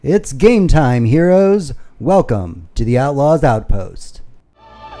It's game time, heroes. Welcome to the Outlaws Outpost.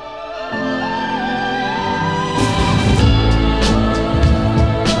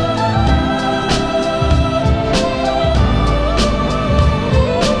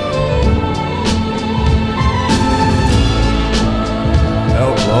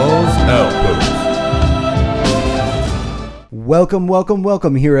 Outlaws Outpost.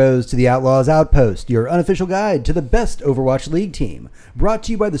 Welcome, heroes, to the Outlaws Outpost, your unofficial guide to the best Overwatch League team. Brought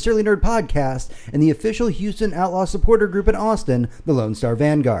to you by the Surly Nerd Podcast and the official Houston Outlaw supporter group in Austin, the Lone Star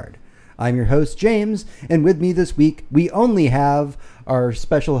Vanguard. I'm your host, James, and with me this week, we only have our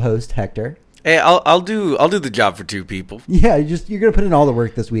special host, Hector. Hey, I'll do the job for two people. Yeah, you're going to put in all the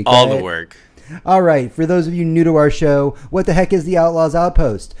work this week. All right? the work. All right, for those of you new to our show, what the heck is the Outlaws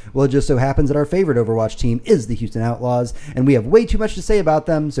Outpost? Well, it just so happens that our favorite Overwatch team is the Houston Outlaws, and we have way too much to say about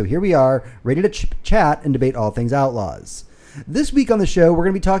them, so here we are, ready to chat and debate all things Outlaws. This week on the show, we're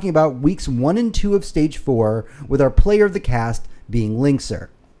going to be talking about weeks 1 and 2 of Stage 4, with our player of the cast being Linkzr.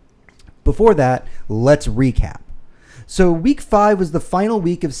 Before that, let's recap. So week 5 was the final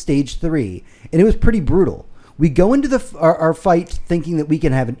week of Stage 3, and it was pretty brutal. We go into our fight thinking that we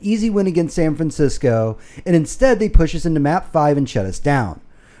can have an easy win against San Francisco, and instead they push us into map 5 and shut us down.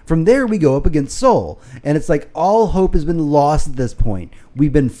 From there, we go up against Seoul, and it's like all hope has been lost at this point.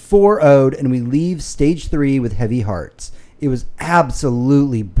 We've been 4-0'd, and we leave Stage 3 with heavy hearts. It was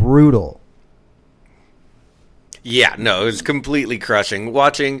absolutely brutal. Yeah, no, it was completely crushing.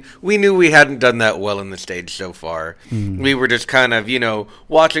 We knew we hadn't done that well in the stage so far. We were just kind of,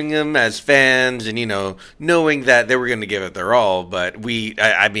 watching them as fans and, knowing that they were going to give it their all. But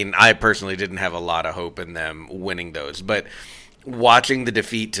I personally didn't have a lot of hope in them winning those. But watching the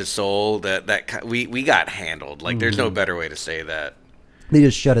defeat to Seoul, we got handled. Like, there's no better way to say that. They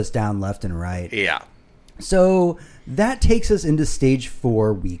just shut us down left and right. Yeah. So that takes us into Stage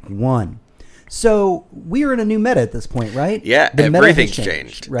 4, Week 1. So we are in a new meta at this point, right? Yeah, everything's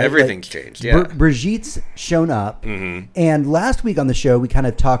changed. Right? Everything's changed, yeah. Brigitte's shown up, and last week on the show, we kind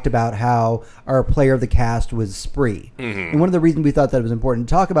of talked about how our player of the cast was Spree. And one of the reasons we thought that it was important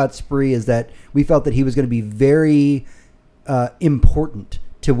to talk about Spree is that we felt that he was going to be very important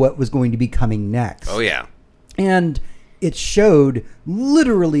to what was going to be coming next. Oh, yeah. And it showed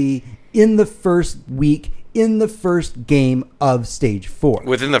literally in the first week, in the first game of Stage 4.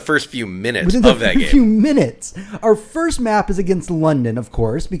 Within the first few minutes of that game. Within the few minutes. Our first map is against London, of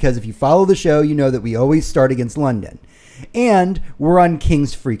course, because if you follow the show, you know that we always start against London. And we're on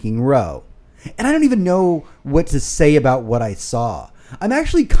King's freaking Row. And I don't even know what to say about what I saw. I'm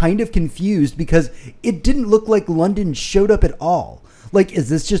actually kind of confused because it didn't look like London showed up at all. Like, is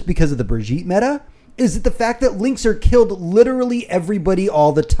this just because of the Brigitte meta? Is it the fact that Linkzr killed literally everybody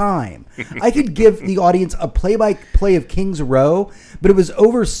all the time? I could give the audience a play-by-play of King's Row, but it was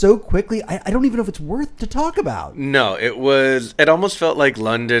over so quickly, I don't even know if it's worth to talk about. No, it almost felt like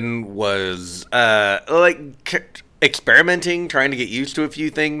London was, experimenting, trying to get used to a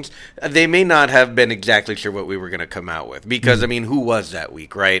few things. They may not have been exactly sure what we were going to come out with because, who was that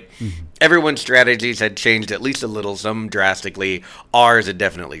week, right? Everyone's strategies had changed at least a little, some drastically. Ours had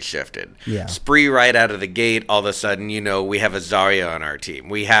definitely shifted. Yeah. Spree right out of the gate, all of a sudden, we have a Zarya on our team.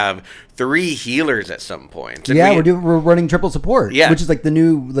 We have 3 healers at some point. And we're running triple support, which is like the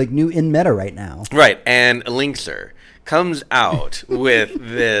new in meta right now. Right, and Linkzr comes out with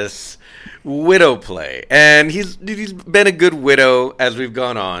this Widow play, and he's been a good Widow as we've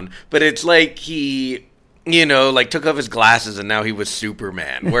gone on, but it's like he took off his glasses and now he was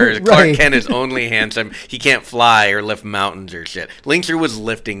Superman, whereas right. Clark Kent is only handsome. He can't fly or lift mountains or shit. Linkzr was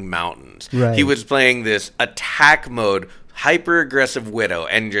lifting mountains. Right. He was playing this attack mode, hyper-aggressive Widow,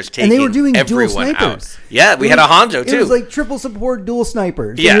 and just taking everyone out. And they were doing dual snipers. Yeah, we had a Hanzo, too. It was like triple support, dual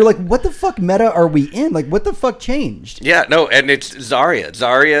snipers. Yeah. And you're like, what the fuck meta are we in? Like, what the fuck changed? Yeah, no, and it's Zarya.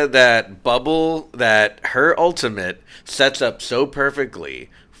 Zarya, that bubble, that her ultimate sets up so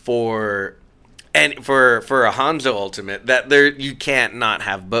perfectly for a Hanzo ultimate that you can't not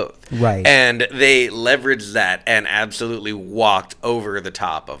have both. Right. And they leveraged that and absolutely walked over the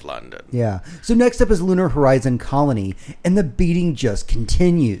top of London. Yeah. So next up is Lunar Horizon Colony, and the beating just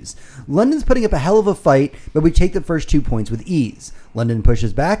continues. London's putting up a hell of a fight, but we take the first 2 points with ease. London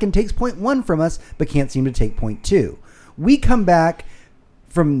pushes back and takes point 1 from us, but can't seem to take point 2. We come back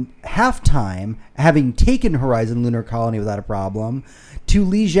from halftime, having taken Horizon Lunar Colony without a problem, to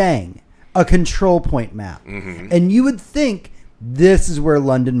Lijiang, a control point map. And you would think this is where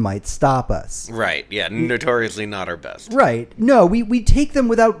London might stop us. Right, yeah, notoriously not our best. Right. No, we take them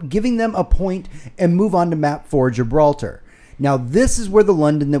without giving them a point and move on to map 4, Gibraltar. Now, this is where the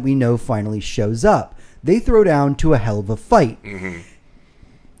London that we know finally shows up. They throw down to a hell of a fight.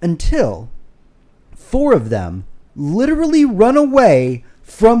 until 4 of them literally run away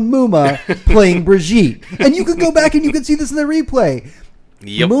from Muma playing Brigitte. And you can go back and you can see this in the replay.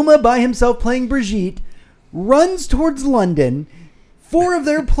 Yep. Muma by himself playing Brigitte runs towards London. 4 of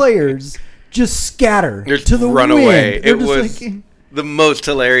their players just scatter to the run wind. away. They're It just was like, the most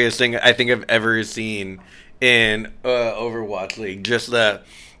hilarious thing I think I've ever seen in Overwatch League. Just the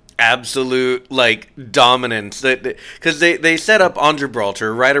absolute dominance that, because they set up on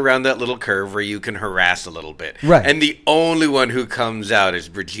Gibraltar right around that little curve where you can harass a little bit, right? And the only one who comes out is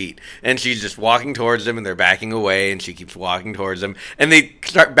Brigitte, and she's just walking towards them, and they're backing away, and she keeps walking towards them, and they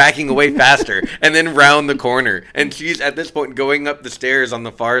start backing away faster, and then round the corner, and she's at this point going up the stairs on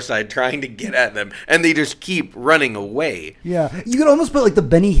the far side trying to get at them, and they just keep running away. Yeah, you could almost put the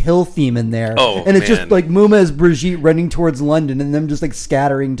Benny Hill theme in there, and it's man. just Muma as Brigitte running towards London, and them just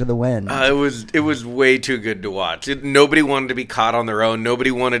scattering to the wind. It was way too good to watch. Nobody wanted to be caught on their own. Nobody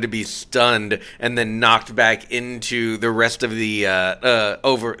wanted to be stunned and then knocked back into the rest of the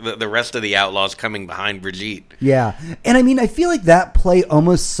the rest of the Outlaws coming behind Brigitte. Yeah, and I feel like that play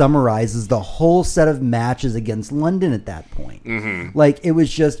almost summarizes the whole set of matches against London at that point. Mm-hmm. It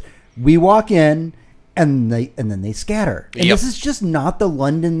was just we walk in. And then they scatter. And Yep. This is just not the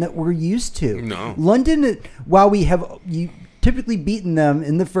London that we're used to. No. London, while we have typically beaten them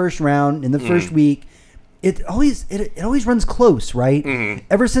in the first round, in the first week, it always runs close, right? Mm-hmm.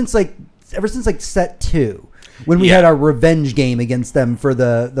 Ever since set 2, when we had our revenge game against them for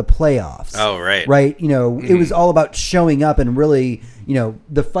the playoffs. Oh, right. Right? It was all about showing up and really,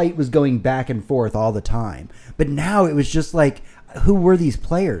 the fight was going back and forth all the time. But now it was just who were these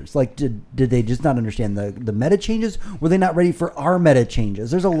players? Did they just not understand the meta changes? Were they not ready for our meta changes?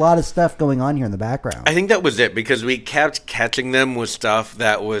 There's a lot of stuff going on here in the background. I think that was it, because we kept catching them with stuff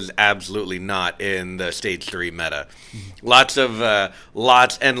that was absolutely not in the Stage 3 meta. Lots and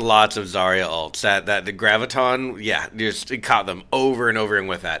lots of Zarya ults. That the Graviton, just caught them over and over and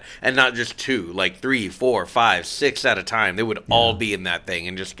with that. And not just 2, 3, 4, 5, 6 at a time. They would all be in that thing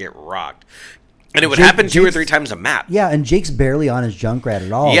and just get rocked. And it would happen 2 or 3 times a map. Yeah, and Jake's barely on his Junkrat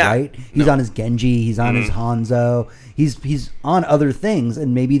at all, right? He's on his Genji, he's on his Hanzo, he's on other things,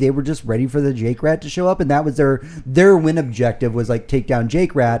 and maybe they were just ready for the Jake Rat to show up, and that was their win objective was take down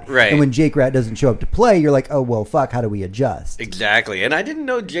Jake Rat. Right. And when Jake Rat doesn't show up to play, you're like, oh well, fuck, how do we adjust? Exactly, and I didn't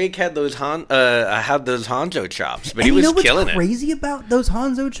know Jake had those Hanzo chops, but he was killing it. What's crazy about those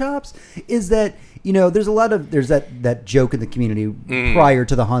Hanzo chops is that. There's that joke in the community prior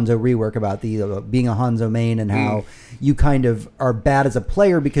to the Hanzo rework about the being a Hanzo main and how you kind of are bad as a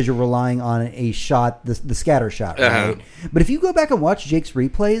player because you're relying on a shot, the scatter shot, right? But if you go back and watch Jake's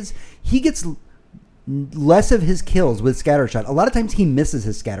replays, he gets less of his kills with scatter shot. A lot of times he misses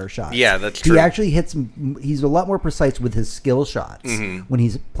his scatter shots. Yeah, that's true. He actually hits. He's a lot more precise with his skill shots when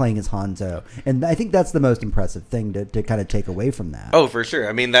he's playing his Hanzo, and I think that's the most impressive thing to kind of take away from that. Oh, for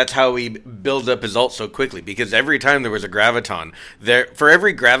sure. That's how he builds up his ult so quickly, because every time there was a Graviton, for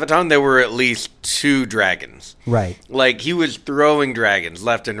every Graviton there were at least 2 dragons. Right. He was throwing dragons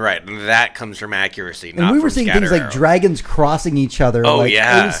left and right, and that comes from accuracy, not and we were from seeing scatter things like arrow. dragons crossing each other. Oh, It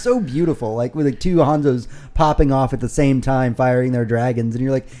yeah. was so beautiful, with 2 Hanzos popping off at the same time, firing their dragons, and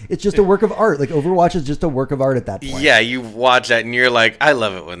you're like, it's just a work of art. Overwatch is just a work of art at that point. Yeah, you watch that and you're like, I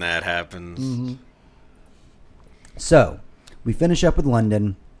love it when that happens. Mm-hmm. So, we finish up with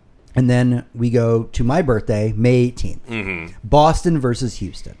London, and then we go to my birthday, May 18th. Boston versus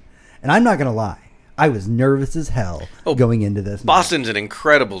Houston. And I'm not going to lie, I was nervous as hell going into this. Boston's an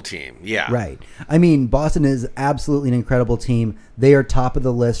incredible team. Yeah. Right. Boston is absolutely an incredible team. They are top of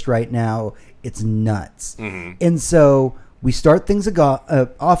the list right now. It's nuts. And so we start things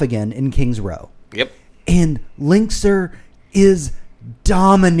off again in Kings Row. Yep. And Linkser is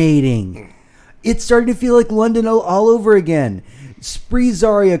dominating. It's starting to feel like London all over again. Spree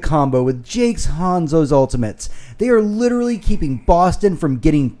Zarya combo with Jake's Hanzo's ultimates. They are literally keeping Boston from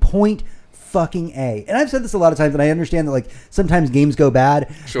getting point fucking A. And I've said this a lot of times, and I understand that sometimes games go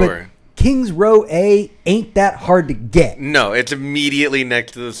bad. Sure. But Kings Row A ain't that hard to get. No, it's immediately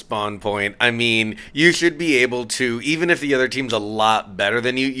next to the spawn point. You should be able to, even if the other team's a lot better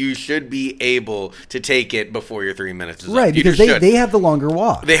than you, you should be able to take it before your 3 minutes is up. Right, because they have the longer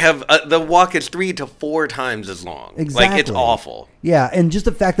walk. They have, the walk is 3 to 4 times as long. Exactly. It's awful. Yeah, and just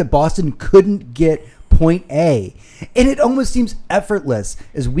the fact that Boston couldn't get point A. And it almost seems effortless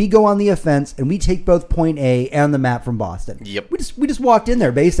as we go on the offense and we take both point A and the map from Boston. Yep. We just walked in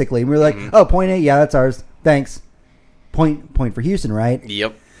there basically and we were like, oh, point A, yeah, that's ours. Thanks. Point for Houston, right?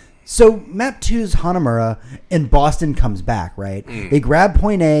 Yep. So map 2's Hanamura and Boston comes back, right? They grab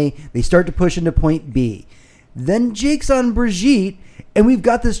point A, they start to push into point B. Then Jake's on Brigitte, and we've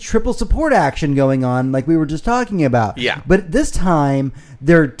got this triple support action going on like we were just talking about. Yeah. But this time,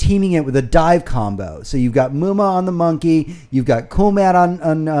 they're teaming it with a dive combo. So you've got Muma on the Monkey, you've got Cool Matt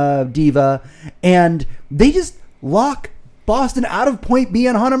on Diva, and they just lock Boston out of point B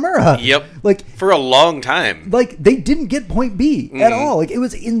on Hanamura. Yep. Like, for a long time. like they didn't get point B at all. Like, it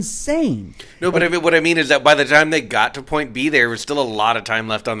was insane. No, but what I mean is that by the time they got to point B, there was still a lot of time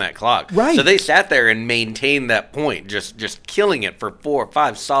left on that clock. Right. So they sat there and maintained that point, just killing it for 4 or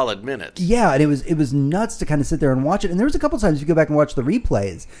 5 solid minutes. Yeah, and it was nuts to kind of sit there and watch it. And there was a couple times if you go back and watch the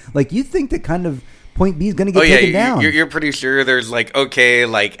replays, like you think that kind of point B is going to get taken down. You're pretty sure there's like, okay,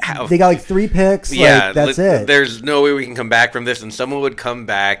 like how They got like 3 picks. yeah, like, that's it. There's no way we can come back from this, and someone would come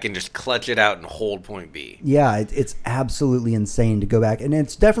back and just clutch it out and hold point B. Yeah, it's absolutely insane to go back, and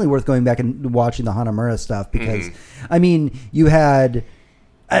it's definitely worth going back and watching the Hanamura stuff because, I mean, you had,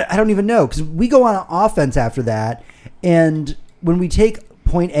 I don't even know, because we go on offense after that, and when we take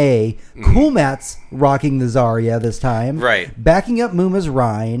point A, Cool Matt's rocking the Zarya this time, Right. backing up Muma's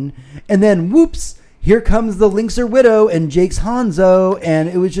Rhine, and then whoops, here comes the Linkser Widow and Jake's Hanzo, and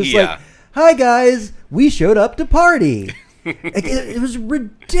it was just Yeah. like, hi guys, we showed up to party. Like, it was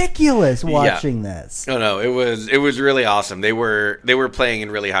ridiculous watching this. No, it was really awesome. They were playing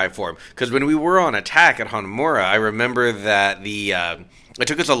in really high form because when we were on attack at Hanamura, I remember that it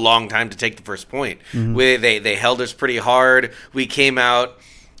took us a long time to take the first point. They held us pretty hard. We came out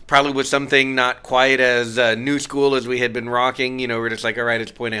probably with something not quite as new school as we had been rocking. You know, we're just like, all right, it's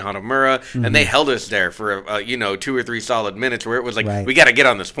point A Hanamura, and they held us there for 2 or 3 solid minutes where it was like, Right. we got to get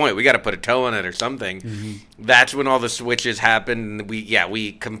on this point, we got to put a toe on it or something. That's when all the switches happened.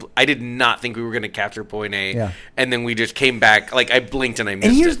 I did not think we were going to capture point A, Yeah. and then we just came back. Like I blinked and I missed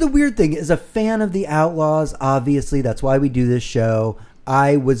And here's it. the weird thing: as a fan of the Outlaws, obviously that's why we do this show.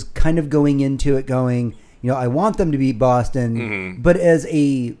 I was kind of going into it going, I want them to beat Boston, but as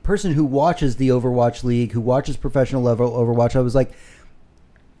a person who watches the Overwatch League, who watches professional level Overwatch, I was like,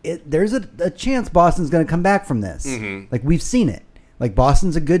 there's a chance Boston's going to come back from this. Like, we've seen it. Like,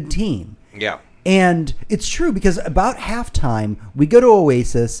 Boston's a good team. Yeah. And it's true because about halftime, we go to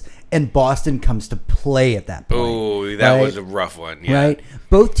Oasis and Boston comes to play at that point. Oh, that right? was a rough one. Yeah. Right?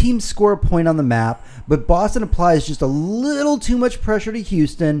 Both teams score a point on the map, but Boston applies just a little too much pressure to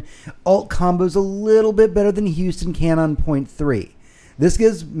Houston. Ult combos a little bit better than Houston can on point 3. This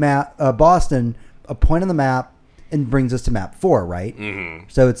gives Boston a point on the map and brings us to map 4, right?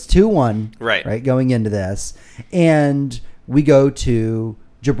 So it's 2-1 right, going into this. And we go to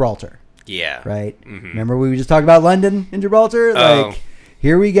Gibraltar. Yeah. Right? Remember we just talked about London and Gibraltar? Like,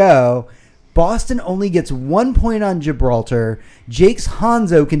 here we go. Boston only gets 1 point on Gibraltar. Jake's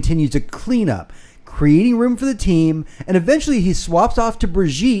Hanzo continues to clean up, creating room for the team, and eventually he swaps off to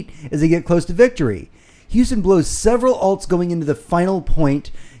Brigitte as they get close to victory. Houston blows several ults going into the final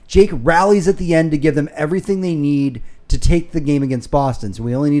point. Jake rallies at the end to give them everything they need to take the game against Boston. So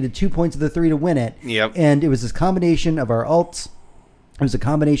we only needed 2 points of the 3 to win it. Yep. And it was this combination of our ults. It was a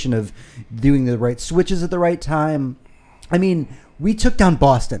combination of doing the right switches at the right time. I mean, we took down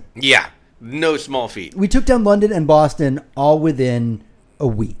Boston. Yeah. No small feat. We took down London and Boston all within a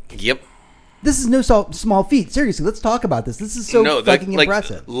week. Yep. This is no small feat. Seriously, let's talk about this. This is so fucking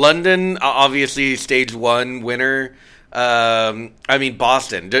impressive. London, obviously, stage 1 winner.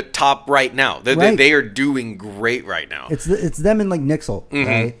 Boston, top right now. They are doing great right now. It's them and like Nixel,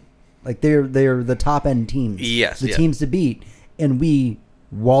 right? Like they're the top end teams. Yes, the teams to beat, and we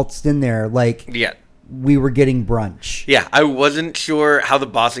waltzed in there like we were getting brunch. Yeah, I wasn't sure how the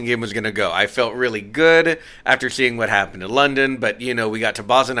Boston game was going to go. I felt really good after seeing what happened in London, but, we got to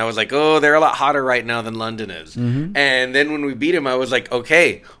Boston. I was like, oh, they're a lot hotter right now than London is. And then when we beat them, I was like,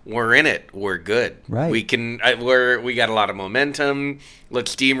 okay, we're in it. We're good. Right. We got a lot of momentum.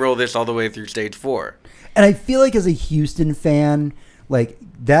 Let's steamroll this all the way through stage 4. And I feel like as a Houston fan, like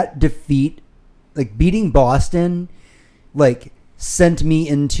that defeat, like beating Boston, like sent me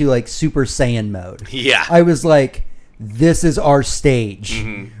into like Super Saiyan mode. Yeah. I was like, this is our stage.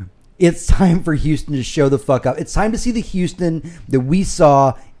 It's time for Houston to show the fuck up. It's time to see the Houston that we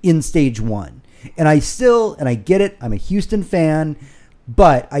saw in stage 1. And I get it, I'm a Houston fan,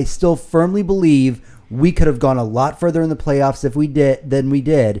 but I still firmly believe we could have gone a lot further in the playoffs than we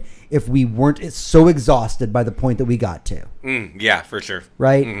did if we weren't so exhausted by the point that we got to. Yeah, for sure.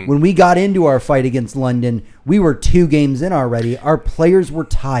 Right? When we got into our fight against London, we were 2 games in already. Our players were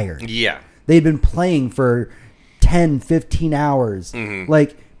tired. Yeah. They'd been playing for 10, 15 hours.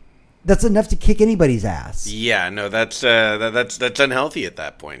 Like, that's enough to kick anybody's ass. Yeah, no, that's unhealthy at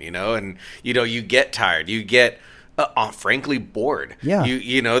that point, and you get tired. You get frankly bored. Yeah.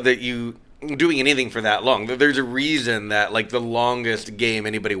 doing anything for that long. There's a reason that like the longest game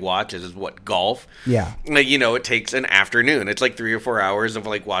anybody watches is what, golf. Yeah. Like, you know, it takes an afternoon. It's like 3 or 4 hours of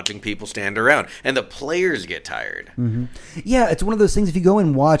like watching people stand around, and the players get tired. Mm-hmm. Yeah, it's one of those things. If you go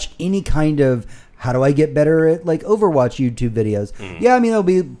and watch any kind of how do I get better at like Overwatch YouTube videos, yeah, I mean there'll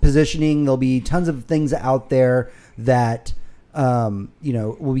be positioning, there'll be tons of things out there that you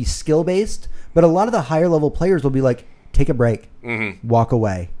know, will be skill based, but a lot of the higher level players will be like, take a break, walk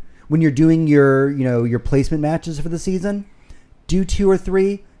away. When you're doing your, you know, your placement matches for the season, do 2 or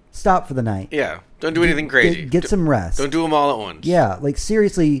 3, stop for the night. Yeah, don't do anything crazy. Get some rest. Don't do them all at once. Yeah, like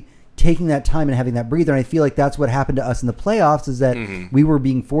seriously, taking that time and having that breather. And I feel like that's what happened to us in the playoffs, is that we were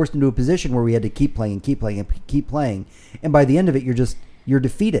being forced into a position where we had to keep playing and keep playing and keep playing. And by the end of it, you're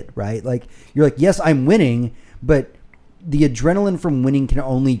defeated, right? Like, you're like, yes, I'm winning, but the adrenaline from winning can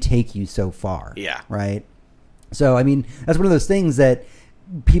only take you so far. Yeah. Right? So, I mean, that's one of those things that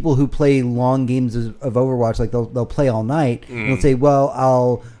people who play long games of Overwatch, like they'll play all night and they'll say, well,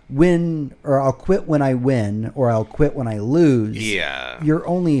 I'll win, or I'll quit when I win, or I'll quit when I lose. Yeah. You're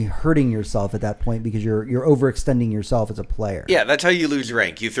only hurting yourself at that point because you're overextending yourself as a player. Yeah, that's how you lose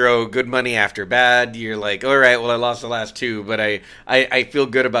rank. You throw good money after bad. You're like, all right, well, I lost the last 2, but I feel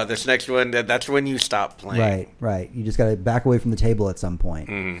good about this next one. That's when you stop playing. Right. You just got to back away from the table at some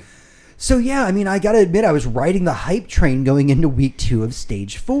point. So, yeah, I mean, I got to admit, I was riding the hype train going into week 2 of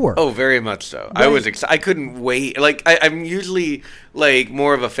Stage 4. Oh, very much so. Right. I was excited. I couldn't wait. Like, I'm usually, like,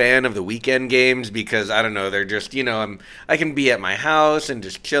 more of a fan of the weekend games because, I don't know, they're just, you know, I can be at my house and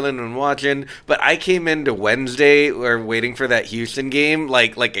just chilling and watching. But I came into Wednesday or waiting for that Houston game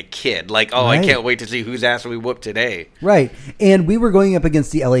like a kid. Like, oh, Right. I can't wait to see whose ass we whoop today. Right. And we were going up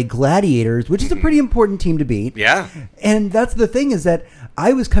against the LA Gladiators, which is a pretty important team to beat. Yeah. And that's the thing, is that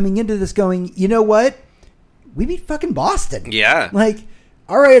I was coming into this going, you know what? We beat fucking Boston. Yeah. Like,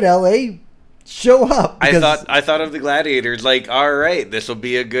 all right, LA, show up. I thought of the Gladiators like, all right, this will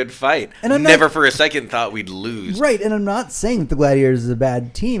be a good fight. And I'm never not- for a second thought we'd lose. Right, and I'm not saying that the Gladiators is a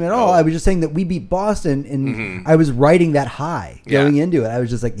bad team at all. No. I was just saying that we beat Boston, and I was riding that high going into it. I was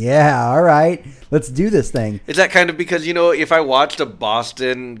just like, yeah, all right, let's do this thing. Is that kind of because, you know, if I watched a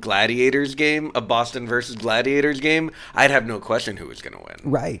Boston Gladiators game, a Boston versus Gladiators game, I'd have no question who was going to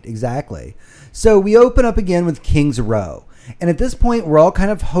win. Right, exactly. So we open up again with Kings Row. And at this point, we're all kind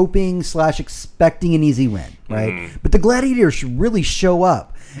of hoping / expecting an easy win, right? But the Gladiators really show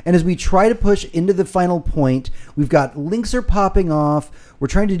up. And as we try to push into the final point, we've got Linkser popping off. We're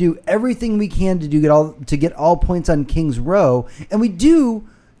trying to do everything we can to get all points on Kings Row. And we do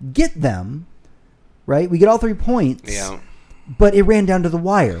get them, right? We get all 3 points. Yeah. But it ran down to the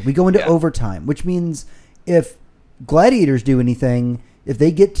wire. We go into overtime, which means if Gladiators do anything, if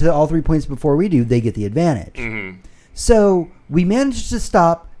they get to all 3 points before we do, they get the advantage. So we managed to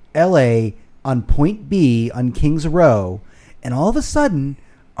stop LA on point B on Kings Row, and all of a sudden,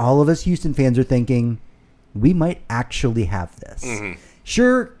 all of us Houston fans are thinking, we might actually have this.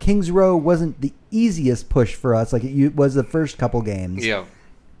 Sure, Kings Row wasn't the easiest push for us like it was the first couple games, Yeah.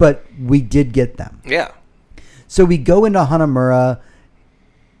 but we did get them. Yeah. So we go into Hanamura,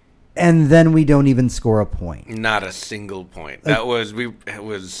 and then we don't even score a point. Not a single point. It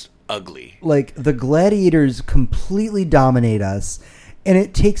was ugly. Like, the Gladiators completely dominate us, and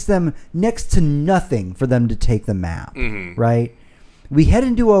it takes them next to nothing for them to take the map, right? We head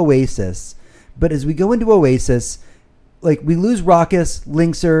into Oasis, but as we go into Oasis, like, we lose Raucus,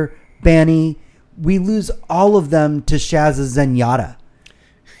 Linkser, Banny. We lose all of them to Shaz's Zenyatta,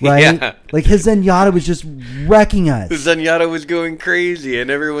 right? Yeah. Like, his Zenyatta was just wrecking us. Zenyatta was going crazy,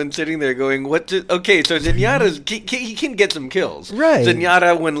 and everyone's sitting there going, okay, so Zenyatta's, he can get some kills. Right.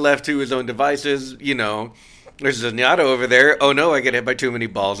 Zenyatta, when left to his own devices, you know, there's Zenyatta over there. Oh, no, I get hit by too many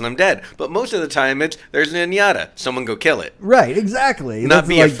balls, and I'm dead. But most of the time, there's Zenyatta. Someone go kill it. Right, exactly. Not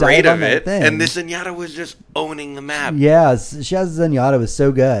be afraid dive of on that it. thing. And this Zenyatta was just owning the map. Yeah, Shaz Zenyatta was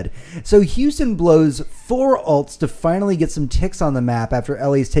so good. So Houston blows 4 ults to finally get some ticks on the map after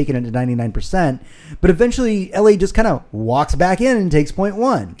LA's taken it to 99%. But eventually, LA just kind of walks back in and takes point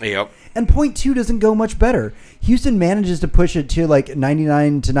 1. Yep. And point 2 doesn't go much better. Houston manages to push it to like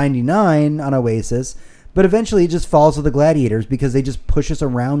 99 to 99 on Oasis. But eventually, it just falls to the Gladiators because they just push us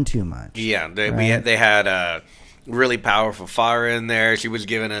around too much. Yeah, they had a really powerful Pharah in there. She was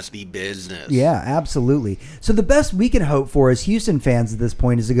giving us the business. Yeah, absolutely. So the best we can hope for as Houston fans at this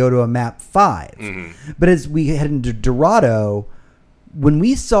point is to go to a map 5. But as we head into Dorado, when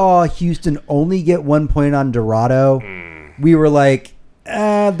we saw Houston only get 1 point on Dorado, we were like,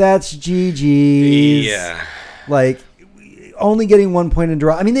 that's GG's. Yeah. Like, only getting 1 point in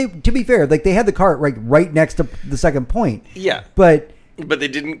Dorado. I mean, to be fair, like, they had the cart right next to the second point. Yeah. But but they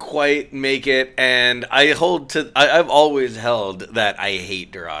didn't quite make it. And I've always held that I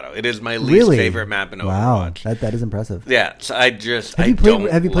hate Dorado. It is my least favorite map in Overwatch. Wow, that is impressive. Yeah, so have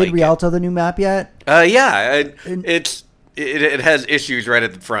you played Rialto, the new map yet? Yeah, it has issues right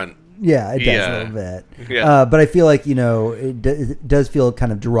at the front. Yeah, it does a little bit. Yeah. But I feel like, it does feel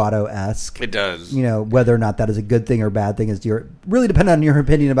kind of Dorado-esque. It does. Whether or not that is a good thing or bad thing is really depend on your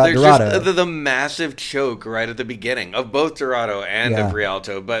opinion about Dorado. Just the massive choke right at the beginning of both Dorado and of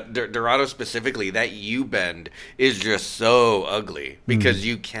Rialto. But Dorado specifically, that U-bend is just so ugly because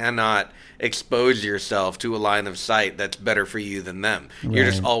you cannot expose yourself to a line of sight that's better for you than them. Right. You're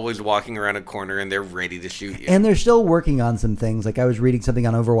just always walking around a corner and they're ready to shoot you. And they're still working on some things. Like I was reading something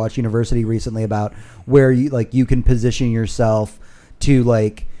on Overwatch University recently about where you can position yourself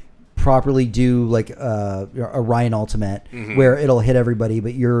to properly do a Ryan ultimate where it'll hit everybody,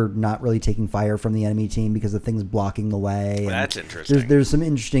 but you're not really taking fire from the enemy team because the thing's blocking the way. That's interesting. There's some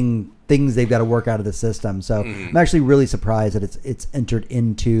interesting things they've got to work out of the system. So I'm actually really surprised that it's entered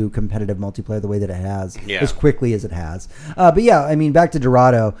into competitive multiplayer the way that it has, as quickly as it has. But yeah, I mean, back to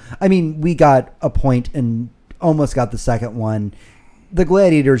Dorado. I mean, we got a point and almost got the second one. The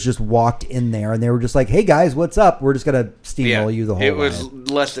Gladiators just walked in there and they were just like, "Hey guys, what's up? We're just gonna steamroll you the whole way." It was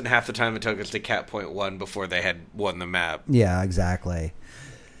less than half the time it took us to cap point 1 before they had won the map. Yeah, exactly.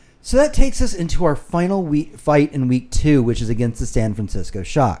 So that takes us into our final fight in week 2, which is against the San Francisco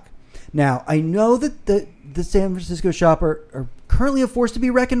Shock. Now, I know that the San Francisco Shock are currently a force to be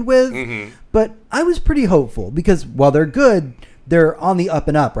reckoned with, but I was pretty hopeful because while they're good, they're on the up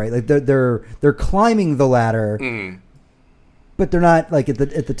and up, right? Like they're climbing the ladder. But they're not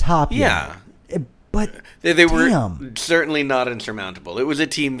at the top yet. But they were certainly not insurmountable. It was a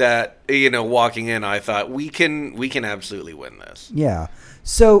team that, walking in, I thought we can absolutely win this. Yeah.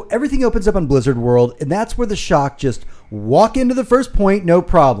 So everything opens up on Blizzard World, and that's where the Shock just walk into the first point, no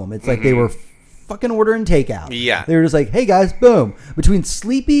problem. It's like they were fucking ordering takeout. Yeah. They were just like, "Hey guys, boom." Between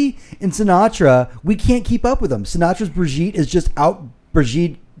Sleepy and Sinatra, we can't keep up with them. Sinatra's Brigitte is just out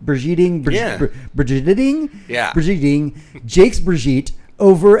Brigitting Jake's Brigitte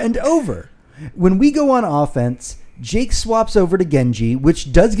over and over. When we go on offense, Jake swaps over to Genji,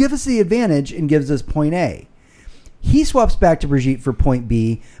 which does give us the advantage and gives us point A. He swaps back to Brigitte for point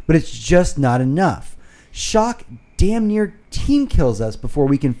B, but it's just not enough. Shock damn near team kills us before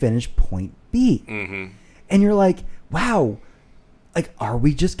we can finish point B. And you're like, wow, are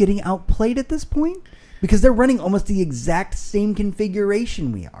we just getting outplayed at this point? Because they're running almost the exact same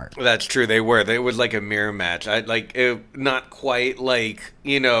configuration we are. That's true. They were. It was like a mirror match. Not quite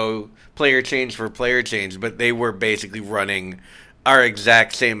player change for player change, but they were basically running our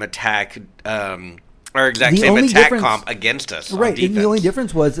exact same attack. Our exact same attack comp against us. Right. And the only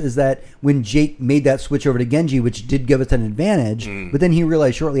difference is that when Jake made that switch over to Genji, which did give us an advantage, but then he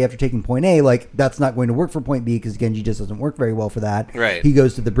realized shortly after taking point A, that's not going to work for point B because Genji just doesn't work very well for that. Right. He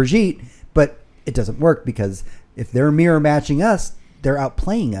goes to the Brigitte, but it doesn't work because if they're mirror matching us, they're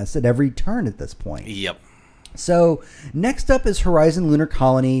outplaying us at every turn at this point. Yep. So next up is Horizon Lunar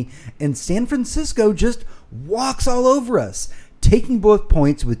Colony, and San Francisco just walks all over us, taking both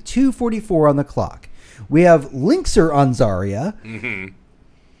points with 2:44 on the clock. We have Linkser on Zarya,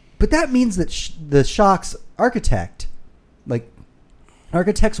 but that means that the Shock's Architect,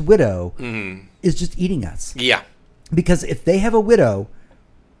 Architect's Widow, is just eating us. Yeah. Because if they have a Widow,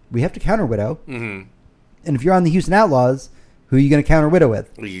 we have to counter Widow. And if you're on the Houston Outlaws, who are you going to counter Widow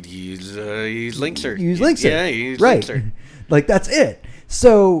with? Use Linkser. Use Linkser. Yeah, use right. Linkser. That's it.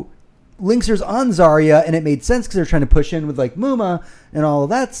 So Linkser's on Zarya, and it made sense because they're trying to push in with Muma and all of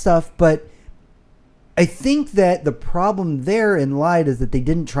that stuff. But I think that the problem therein lied is that they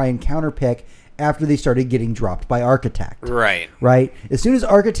didn't try and counterpick after they started getting dropped by Architect. Right. Right? As soon as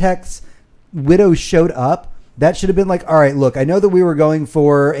Architect's Widow showed up, that should have been all right, look, I know that we were going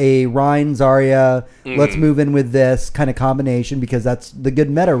for a Rhine, Zarya, let's move in with this kind of combination because that's the good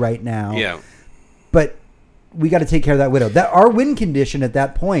meta right now. Yeah. But we got to take care of that Widow. Our win condition at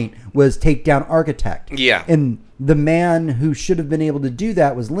that point was take down Architect. Yeah. And the man who should have been able to do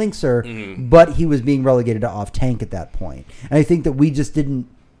that was Linkser, but he was being relegated to off tank at that point. And I think that we just didn't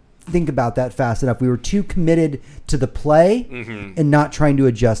think about that fast enough. We were too committed to the play and not trying to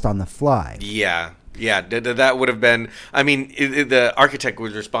adjust on the fly. Yeah. Yeah, that would have been... I mean, the Architect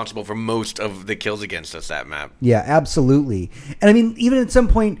was responsible for most of the kills against us that map. Yeah, absolutely. And I mean, even at some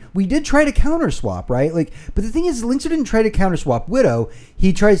point, we did try to counter swap, right? But the thing is, Linkser didn't try to counter swap Widow.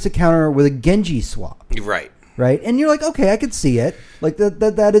 He tries to counter with a Genji swap. Right. Right? And you're like, okay, I could see it.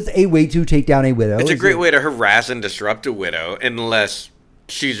 That is a way to take down a Widow. It's a great way to harass and disrupt a Widow unless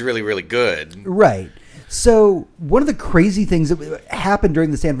she's really, really good. Right. So one of the crazy things that happened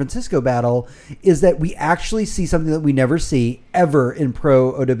during the San Francisco battle is that we actually see something that we never see ever in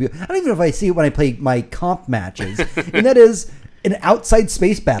pro OW. I don't even know if I see it when I play my comp matches, and that is an outside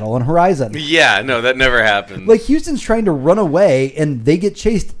space battle on Horizon. Yeah, no, that never happened. Like, Houston's trying to run away, and they get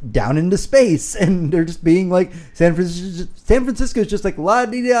chased down into space, and they're just being like, San Francisco's just like,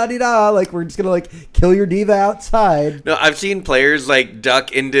 la-dee-da-dee-da, like, we're just going to, like, kill your diva outside. No, I've seen players, like,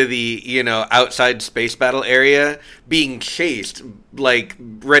 duck into the, outside space battle area being chased, like,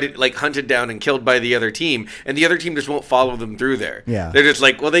 hunted down and killed by the other team, and the other team just won't follow them through there. Yeah. They're just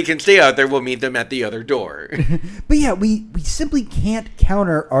like, well, they can stay out there, we'll meet them at the other door. But yeah, we simply can't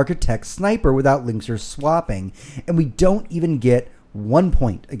counter Architect's sniper without Linkser swapping, and we don't even get 1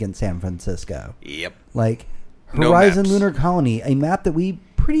 point against San Francisco. Yep. Like, No Horizon maps. Lunar Colony, a map that we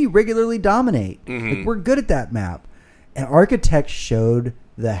pretty regularly dominate. Mm-hmm. Like, we're good at that map. And Architect showed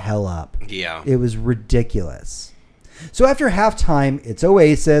the hell up. Yeah. It was ridiculous. So after halftime, it's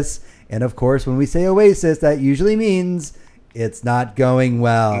Oasis. And of course, when we say Oasis, that usually means it's not going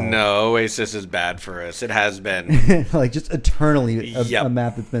well. No, Oasis is bad for us. It has been. Like, just eternally Yep. a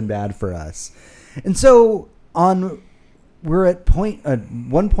map that's been bad for us. And so we're at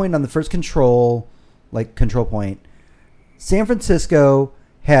 1 point on the first control point. San Francisco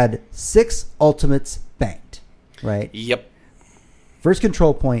had 6 ultimates banked, right? Yep. First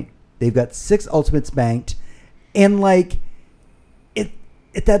control point, they've got 6 ultimates banked. And, like,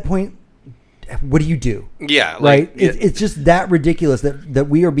 at that point, what do you do? Yeah. Right? Yeah. It's just that ridiculous that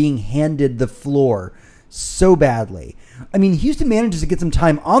we are being handed the floor so badly. I mean, Houston manages to get some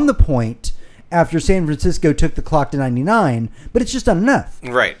time on the point after San Francisco took the clock to 99, but it's just not enough.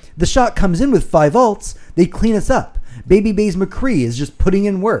 Right. The shot comes in with 5 ults. They clean us up. Baby Bays McCree is just putting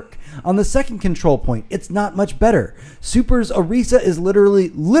in work. On the second control point, it's not much better. Super's Orisa is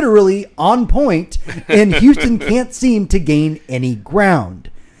literally on point, and Houston can't seem to gain any ground.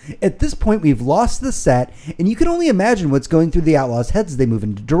 At this point, we've lost the set, and you can only imagine what's going through the Outlaws' heads as they move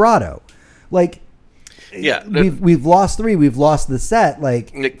into Dorado. Like, Yeah. we've lost 3. We've lost the set.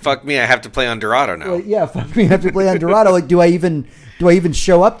 Like, Fuck me, I have to play on Dorado now. well, yeah, fuck me, I have to play on Dorado. Like, do I even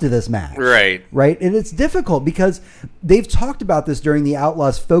show up to this match? Right. Right? And it's difficult because they've talked about this during the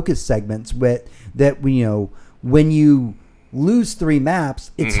Outlaws focus segments when you lose 3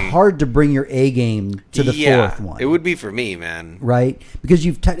 maps, it's hard to bring your A game to the fourth one. It would be for me, man. Right? Because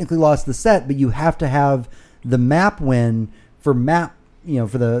you've technically lost the set, but you have to have the map win for map,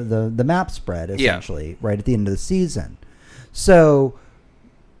 for the map spread, essentially, right at the end of the season. So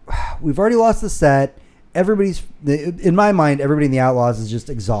we've already lost the set. In my mind, everybody in the Outlaws is just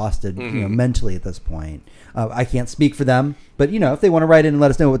exhausted, mentally at this point. I can't speak for them, but if they want to write in and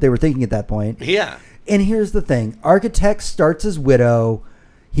let us know what they were thinking at that point. Yeah. And here's the thing: Architect starts as Widow,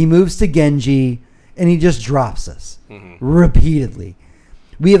 he moves to Genji, and he just drops us repeatedly.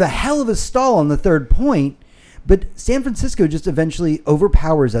 We have a hell of a stall on the third point, but San Francisco just eventually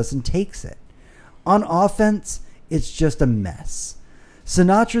overpowers us and takes it. On offense, it's just a mess.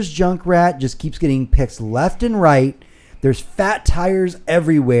 Sinatra's Junkrat just keeps getting picks left and right. There's fat tires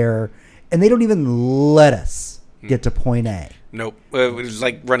everywhere, and they don't even let us get to point A. Nope. It was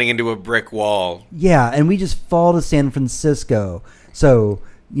like running into a brick wall. Yeah, and we just fall to San Francisco. So,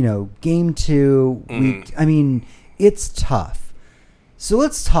 game 2, it's tough. So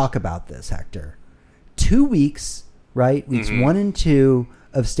let's talk about this, Hector. 2 weeks, right? Weeks 1 and 2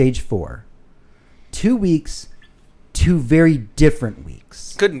 of stage 4. 2 weeks, 2 very different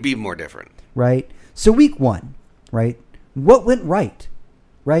weeks. Couldn't be more different. Right? So week 1, right? What went right?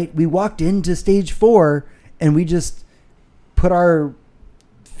 Right? We walked into stage 4 and we just put our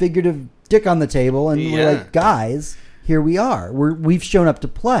figurative dick on the table and we're like, guys, here we are. We've shown up to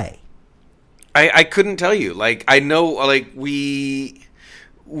play. I couldn't tell you. Like, I know, like, we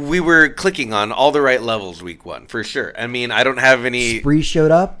were clicking on all the right levels week 1, for sure. I mean, I don't have any... Spree showed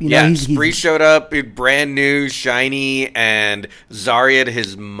up. Spree showed up, brand new, shiny, and Zarya had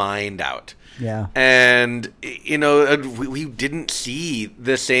his mind out. Yeah. And, we didn't see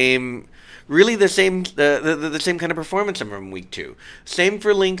the same the same kind of performance from week 2. Same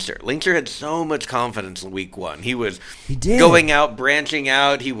for Linkser. Linkser had so much confidence in week 1. He did. Going out, branching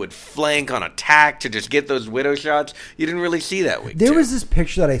out. He would flank on attack to just get those widow shots. You didn't really see that week 2. There was this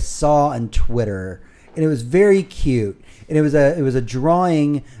picture that I saw on Twitter, and it was very cute. And it was a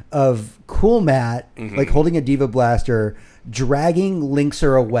drawing of Cool Matt, like holding a Diva Blaster, dragging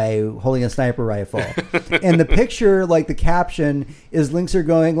Linkser away, holding a sniper rifle. And the picture, like the caption, is Linkser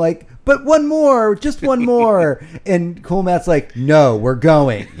going like, but one more, just one more. And Cool Matt's like, no, we're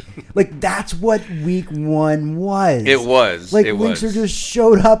going. Like, that's what week 1 was. It was. Like, it Linkster was. just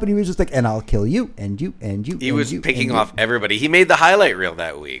showed up and he was just like, and I'll kill you, and you, and you. He and was you, picking and you. off everybody. He made the highlight reel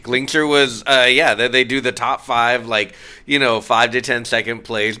that week. Linkster was, they do the top 5, 5 to 10 second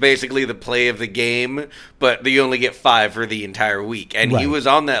plays, basically the play of the game, but you only get 5 for the entire week. And he was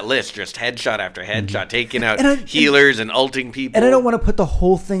on that list, just headshot after headshot, taking out healers and ulting people. And I don't want to put the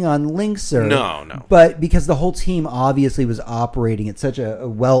whole thing on Linkster. No. But because the whole team obviously was operating at such a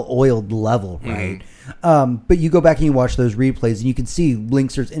well-oiled level, right? But you go back and you watch those replays and you can see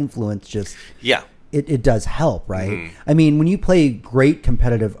Linkster's influence just... Yeah. It does help, right? I mean, when you play great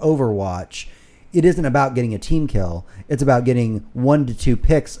competitive Overwatch, it isn't about getting a team kill. It's about getting 1 to 2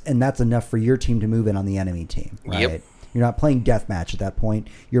 picks, and that's enough for your team to move in on the enemy team, right? Yep. You're not playing deathmatch at that point.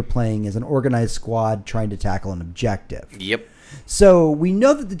 You're playing as an organized squad trying to tackle an objective. Yep. So we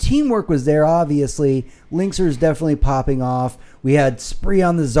know that the teamwork was there, obviously. Linkster is definitely popping off. We had Spree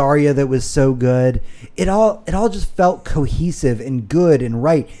on the Zarya that was so good. It all just felt cohesive and good and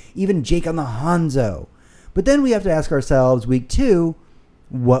right. Even Jake on the Hanzo. But then we have to ask ourselves, week 2,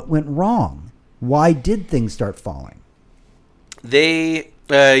 what went wrong? Why did things start falling?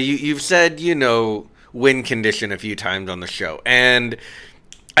 You've said, win condition a few times on the show. And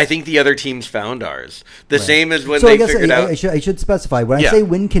I think the other teams found ours. The same as when they figured out... I should specify. When I say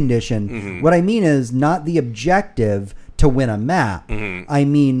win condition, what I mean is not the objective to win a map. I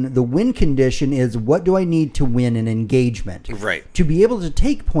mean, the win condition is what do I need to win an engagement? Right. To be able to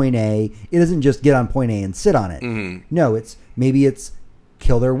take point A, it doesn't just get on point A and sit on it. No, it's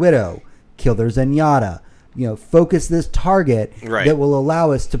kill their Widow, kill their Zenyatta, focus this target that will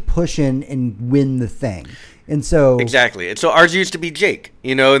allow us to push in and win the thing. And so exactly. And so ours used to be Jake,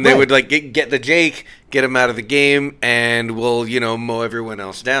 and they would get the Jake, get him out of the game, and we'll mow everyone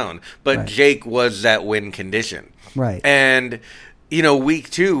else down. But Jake was that win condition, right? And week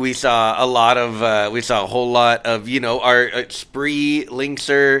 2 we saw a whole lot of our Spree,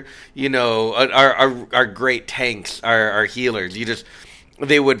 Linkster, our great tanks, our healers.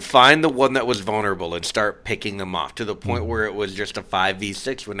 They would find the one that was vulnerable and start picking them off to the point where it was just a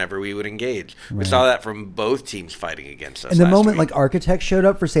 5v6 whenever we would engage. Right. We saw that from both teams fighting against us. And the moment Architect showed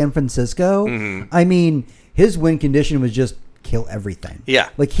up for San Francisco, I mean, his win condition was just kill everything. Yeah.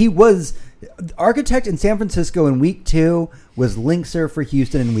 He was... Architect in San Francisco in week 2 was Linkster for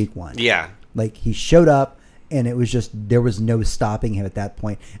Houston in week 1. Yeah. He showed up. And it was just, there was no stopping him at that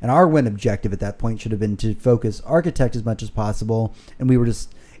point. And our win objective at that point should have been to focus Architect as much as possible. And we were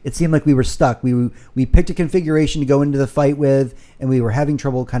just, it seemed like we were stuck. We picked a configuration to go into the fight with, and we were having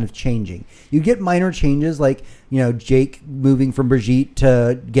trouble kind of changing. You get minor changes like, Jake moving from Brigitte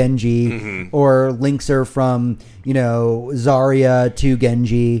to Genji, or Linkster from, Zarya to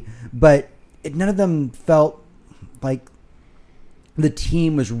Genji. But none of them felt like the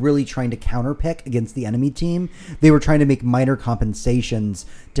team was really trying to counterpick against the enemy team. They were trying to make minor compensations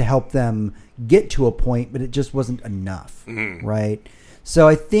to help them get to a point, but it just wasn't enough, right? So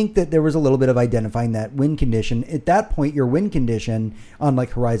I think that there was a little bit of identifying that win condition. At that point, your win condition,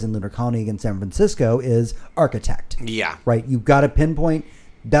 unlike Horizon Lunar Colony against San Francisco, is Architect. Yeah. Right? You've got to pinpoint,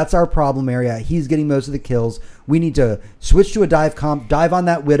 that's our problem area. He's getting most of the kills. We need to switch to a dive comp, dive on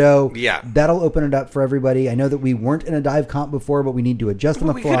that Widow. Yeah. That'll open it up for everybody. I know that we weren't in a dive comp before, but we need to adjust on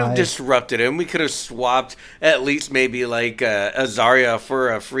the fly. We could have disrupted him. We could have swapped at least maybe a Zarya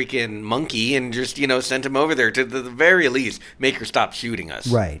for a freaking monkey and just, sent him over there to the very least make her stop shooting us.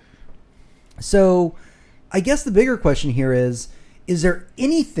 Right. So I guess the bigger question here is there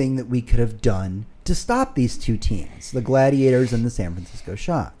anything that we could have done to stop these two teams, the Gladiators and the San Francisco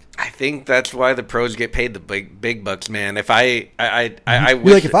Shock? I think that's why the pros get paid the big bucks, man. If I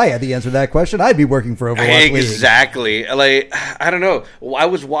wish, if I had the answer to that question, I'd be working for Overwatch League. Exactly. I don't know. I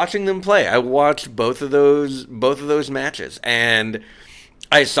was watching them play. I watched both of those matches, and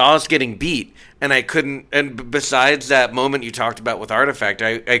I saw us getting beat, and I couldn't. And besides that moment you talked about with Artifact,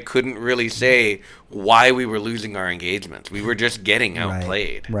 I couldn't really say why we were losing our engagements. We were just getting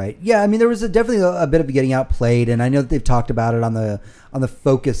outplayed. Right. Yeah. I mean, there was definitely a bit of getting outplayed, and I know that they've talked about it on the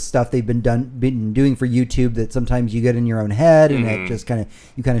focus stuff they've been doing for YouTube. That sometimes you get in your own head, and it just kind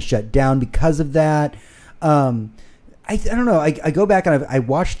of shut down because of that. I don't know. I go back and I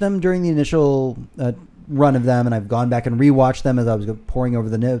watched them during the initial run of them, and I've gone back and rewatched them as I was poring over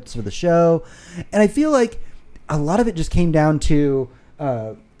the notes for the show, and I feel like a lot of it just came down to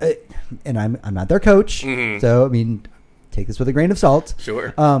and I'm not their coach, so I mean, take this with a grain of salt.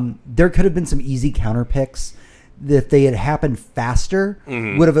 Sure. There could have been some easy counter picks that, if they had happened faster,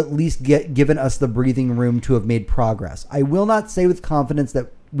 would have at least given us the breathing room to have made progress. I will not say with confidence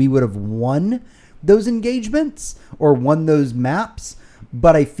that we would have won those engagements or won those maps,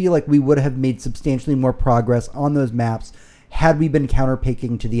 but I feel like we would have made substantially more progress on those maps had we been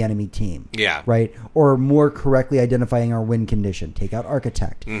counterpicking to the enemy team. Yeah. Right? Or more correctly identifying our win condition. Take out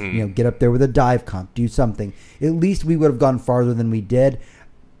Architect. Get up there with a dive comp. Do something. At least we would have gone farther than we did.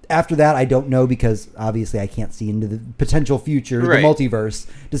 After that, I don't know because obviously I can't see into the potential future, right. the multiverse,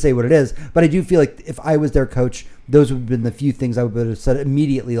 to say what it is. But I do feel like if I was their coach, those would have been the few things I would have said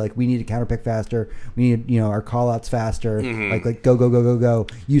immediately. Like, we need to counterpick faster. We need, our call-outs faster. Like go.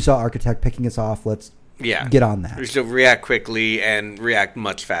 You saw Architect picking us off. Let's get on that. So react quickly and react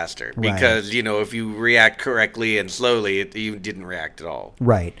much faster. Because, if you react correctly and slowly, you didn't react at all.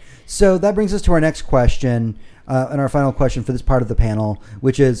 Right. So that brings us to our next question. And our final question for this part of the panel,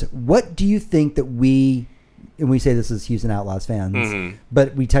 which is, what do you think that we, and we say this as Houston Outlaws fans,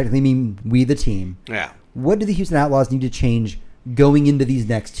 but we technically mean we the team. Yeah. What do the Houston Outlaws need to change going into these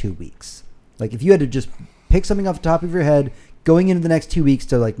next 2 weeks? Like, if you had to just pick something off the top of your head going into the next 2 weeks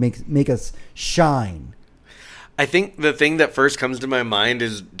to like make us shine. I think the thing that first comes to my mind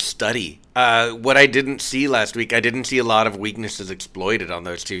is study. What I didn't see last week, I didn't see a lot of weaknesses exploited on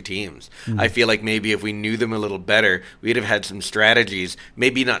those two teams. I feel like maybe if we knew them a little better, we'd have had some strategies,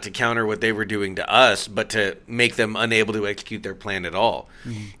 maybe not to counter what they were doing to us, but to make them unable to execute their plan at all.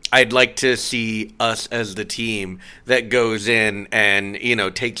 I'd like to see us as the team that goes in and,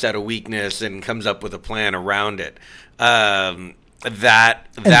 takes out a weakness and comes up with a plan around it. That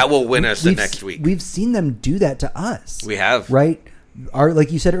will win us the next week. We've seen them do that to us. We have. Right?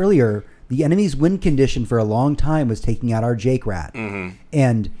 Like you said earlier, the enemy's win condition for a long time was taking out our Jake Rat.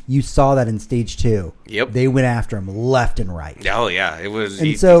 And you saw that in stage 2. Yep. They went after him left and right. Oh, yeah. It was. And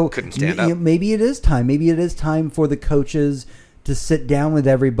he so couldn't stand up. Maybe it is time. Maybe it is time for the coaches to sit down with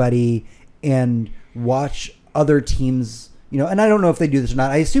everybody and watch other teams. And I don't know if they do this or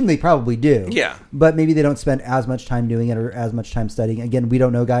not. I assume they probably do. Yeah. But maybe they don't spend as much time doing it or as much time studying. Again, we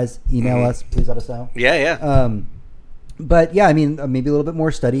don't know, guys. Email us. Please let us know. Yeah. But yeah, I mean, maybe a little bit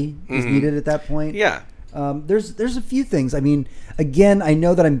more study is needed at that point. Yeah. There's a few things. I mean, again, I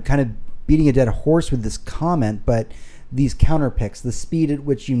know that I'm kind of beating a dead horse with this comment, but these counter picks, the speed at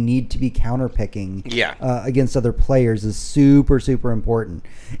which you need to be counter picking against other players is super, super important.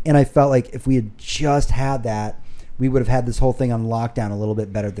 And I felt like if we had just had that, we would have had this whole thing on lockdown a little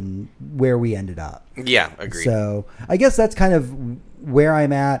bit better than where we ended up. Yeah, agreed. So I guess that's kind of where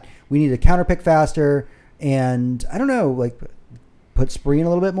I'm at. We need to counter pick faster, and I don't know, like put Spree in a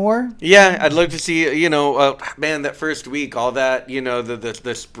little bit more. Yeah, I'd love to see, man, that first week, all that,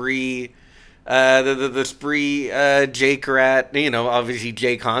 the Spree, the Spree, Jake Rat, obviously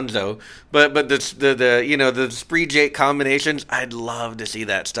Jake Hanzo, but the Spree Jake combinations, I'd love to see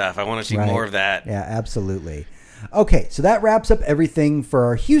that stuff. I want to see more of that. Yeah, absolutely. Okay, so that wraps up everything for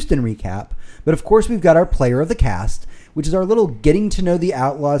our Houston recap. But of course, we've got our player of the cast, which is our little getting to know the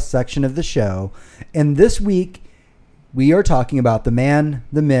Outlaws section of the show. And this week, we are talking about the man,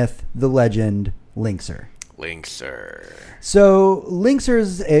 the myth, the legend, Linkzr. So Linkzr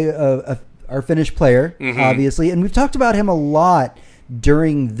is our Finnish player, obviously, and we've talked about him a lot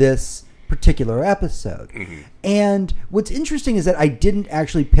during this particular episode. And what's interesting is that I didn't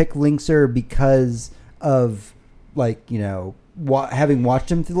actually pick Linkzr because of having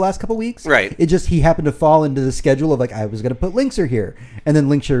watched him through the last couple weeks. Right. It just, he happened to fall into the schedule of I was going to put Linkzr here. And then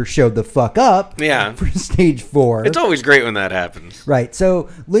Linkzr showed the fuck up for stage 4. It's always great when that happens. Right. So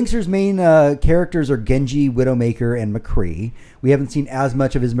Linkzr's main characters are Genji, Widowmaker, and McCree. We haven't seen as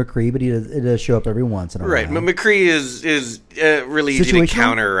much of his McCree, but it does show up every once in a while. Right. But McCree is really easy to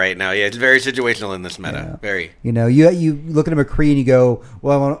counter right now. Yeah, it's very situational in this meta. Yeah. Very. You look at a McCree and you go,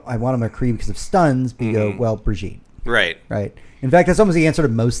 well, I want a McCree because of stuns, but you go, well, Brigitte. Right. In fact, that's almost the answer to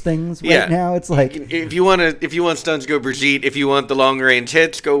most things right now. It's like, if you want stuns, go Brigitte. If you want the long range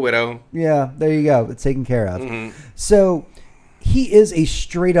hits, go Widow. Yeah, there you go. It's taken care of. So he is a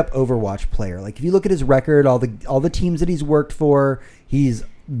straight up Overwatch player. Like, if you look at his record, all the teams that he's worked for, he's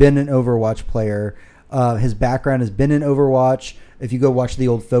been an Overwatch player. His background has been in Overwatch. If you go watch the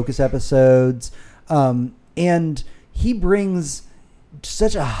old Focus episodes, and he brings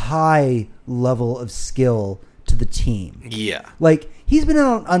such a high level of skill to the team. Yeah. Like, he's been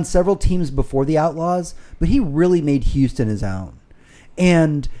on several teams before the Outlaws, but he really made Houston his own.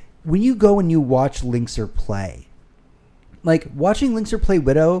 And when you go and you watch Linkzr play, like, watching Linkzr play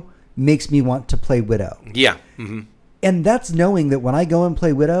Widow makes me want to play Widow. Yeah. And that's knowing that when I go and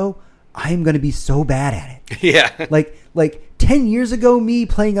play Widow, I'm going to be so bad at it. Yeah. Like 10 years ago, me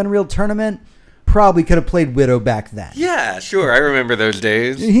playing Unreal Tournament, probably could have played Widow back then. Yeah, sure. I remember those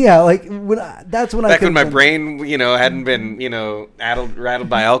days. Yeah, like that's when back when my brain, hadn't been, rattled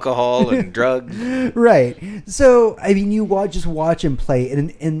by alcohol and drugs. Right. So, I mean, just watch him play,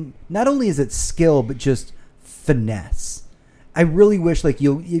 and not only is it skill, but just finesse. I really wish, like,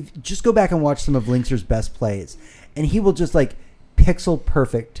 you just go back and watch some of Linkster's best plays, and he will just, like, pixel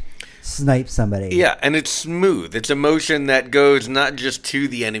perfect snipe somebody. Yeah, and it's smooth. It's a motion that goes not just to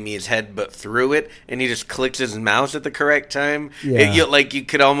the enemy's head, but through it, and he just clicks his mouse at the correct time. Yeah. You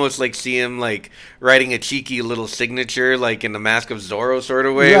could almost, like, see him, like, writing a cheeky little signature, like in the Mask of Zorro sort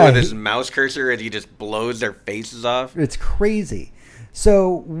of way, with his mouse cursor as he just blows their faces off. It's crazy. So,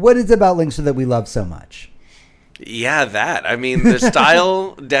 what is it about Linkster that we love so much? Yeah, that. I mean, the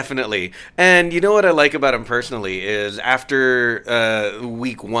style, definitely. And you know what I like about him personally is after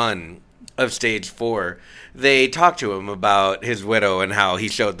week 1 of stage 4, they talked to him about his widow and how he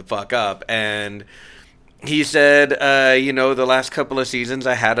showed the fuck up. And he said, the last couple of seasons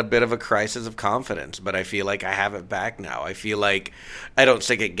I had a bit of a crisis of confidence, but I feel like I have it back now. I feel like I don't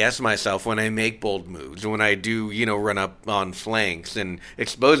second guess myself when I make bold moves, when I do, run up on flanks and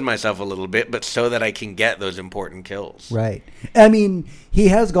expose myself a little bit, but so that I can get those important kills. Right. I mean, he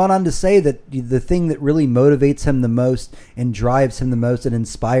has gone on to say that the thing that really motivates him the most and drives him the most and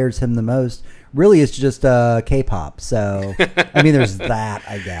inspires him the most really is just K-pop. So, I mean, there's that,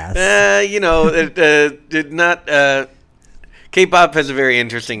 I guess. K-pop has a very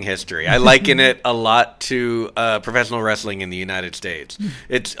interesting history. I liken it a lot to professional wrestling in the United States.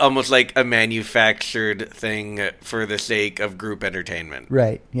 It's almost like a manufactured thing for the sake of group entertainment.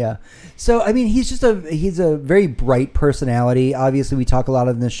 Right, yeah. So, I mean, he's a very bright personality. Obviously, we talk a lot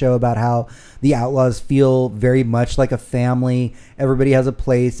in this show about how the Outlaws feel very much like a family. Everybody has a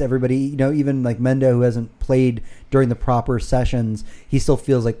place. Everybody, even like Mendo, who hasn't played during the proper sessions, he still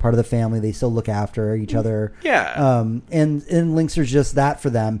feels like part of the family. They still look after each other. Yeah. And Linkster's just that for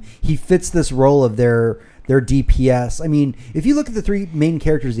them. He fits this role of their DPS. I mean, if you look at the 3 main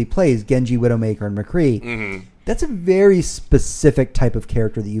characters he plays, Genji, Widowmaker, and McCree, that's a very specific type of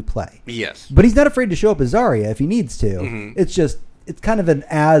character that you play. Yes. But he's not afraid to show up as Zarya if he needs to. It's kind of an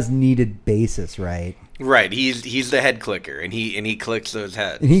as-needed basis, right? Right. He's the head clicker, and he clicks those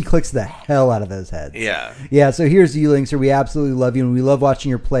heads. And he clicks the hell out of those heads. Yeah. Yeah, so here's you, Linkster. We absolutely love you, and we love watching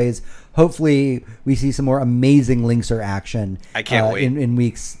your plays. Hopefully, we see some more amazing Linkster action. I can't wait. In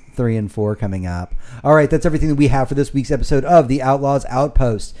weeks 3 and 4 coming up. All right, that's everything that we have for this week's episode of The Outlaws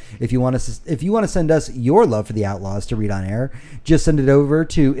Outpost. If you want to send us your love for The Outlaws to read on air, just send it over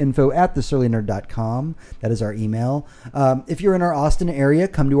to info@thesurlynerd.com. That is our email. If you're in our Austin area,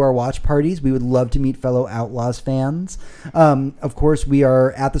 come to our watch parties. We would love to meet fellow Outlaws fans. Of course, we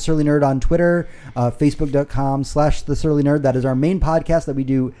are at The Surly Nerd on Twitter, facebook.com/The Surly Nerd. That is our main podcast that we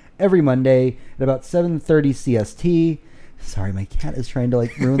do every Monday at about 7:30 CST. Sorry, my cat is trying to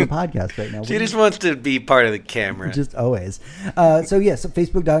ruin the podcast right now. She just wants to be part of the camera. Just always. So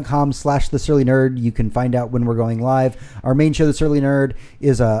facebook.com/The Surly Nerd. You can find out when we're going live. Our main show, The Surly Nerd,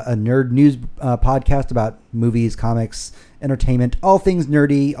 is a nerd news podcast about movies, comics, entertainment, all things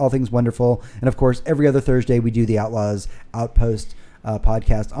nerdy, all things wonderful. And of course, every other Thursday we do the Outlaws Outpost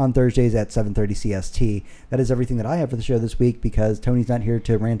podcast on Thursdays at 7:30 CST. That is everything that I have for the show this week because Tony's not here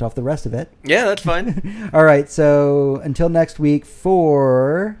to rant off the rest of it. Yeah, that's fine. All right, so until next week,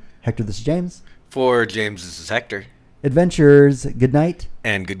 for Hector, this is James. For James, this is Hector. Adventures, good night.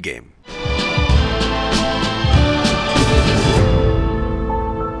 And good game.